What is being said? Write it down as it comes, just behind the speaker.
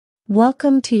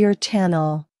Welcome to your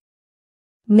channel.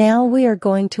 Now we are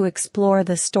going to explore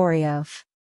the story of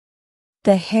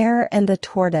the hare and the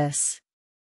tortoise.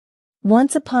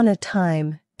 Once upon a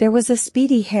time, there was a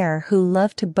speedy hare who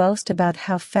loved to boast about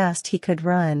how fast he could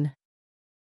run.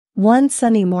 One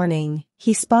sunny morning,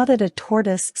 he spotted a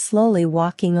tortoise slowly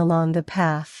walking along the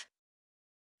path.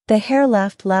 The hare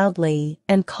laughed loudly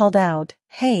and called out,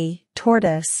 "Hey,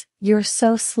 tortoise, you're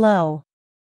so slow.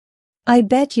 I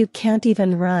bet you can't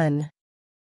even run."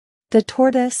 The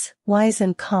tortoise, wise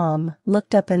and calm,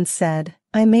 looked up and said,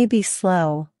 "I may be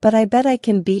slow, but I bet I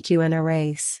can beat you in a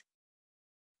race."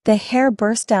 The hare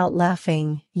burst out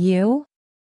laughing, "You?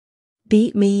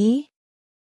 Beat me?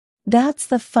 That's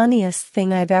the funniest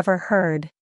thing I've ever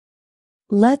heard.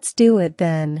 Let's do it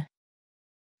then.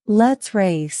 Let's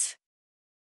race."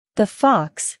 The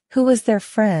fox, who was their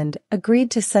friend,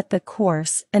 agreed to set the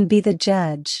course and be the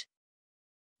judge.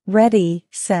 "Ready,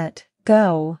 set,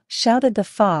 go," shouted the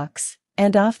fox,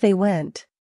 and off they went.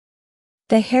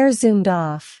 The hare zoomed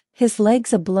off, his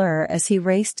legs a blur as he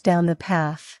raced down the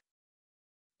path.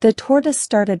 The tortoise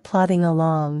started plodding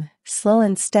along, slow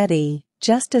and steady,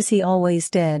 just as he always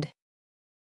did.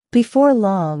 Before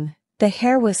long, the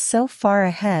hare was so far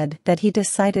ahead that he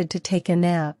decided to take a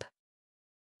nap.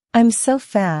 "I'm so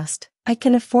fast, I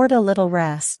can afford a little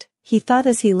rest," he thought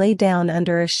as he lay down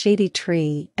under a shady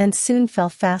tree and soon fell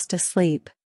fast asleep.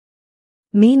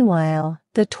 Meanwhile,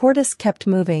 the tortoise kept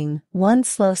moving, one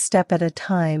slow step at a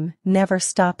time, never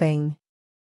stopping.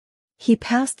 He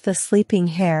passed the sleeping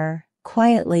hare,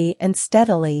 quietly and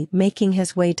steadily making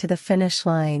his way to the finish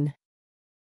line.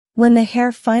 When the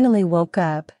hare finally woke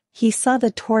up, he saw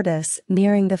the tortoise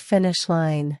nearing the finish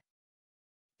line.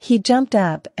 He jumped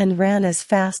up and ran as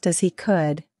fast as he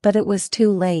could, but it was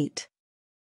too late.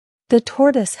 The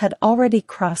tortoise had already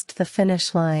crossed the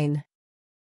finish line.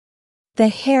 The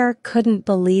hare couldn't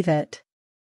believe it.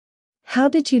 "How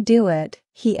did you do it?"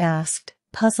 he asked,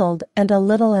 puzzled and a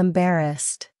little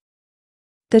embarrassed.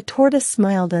 The tortoise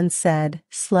smiled and said,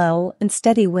 "Slow and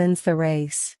steady wins the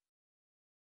race."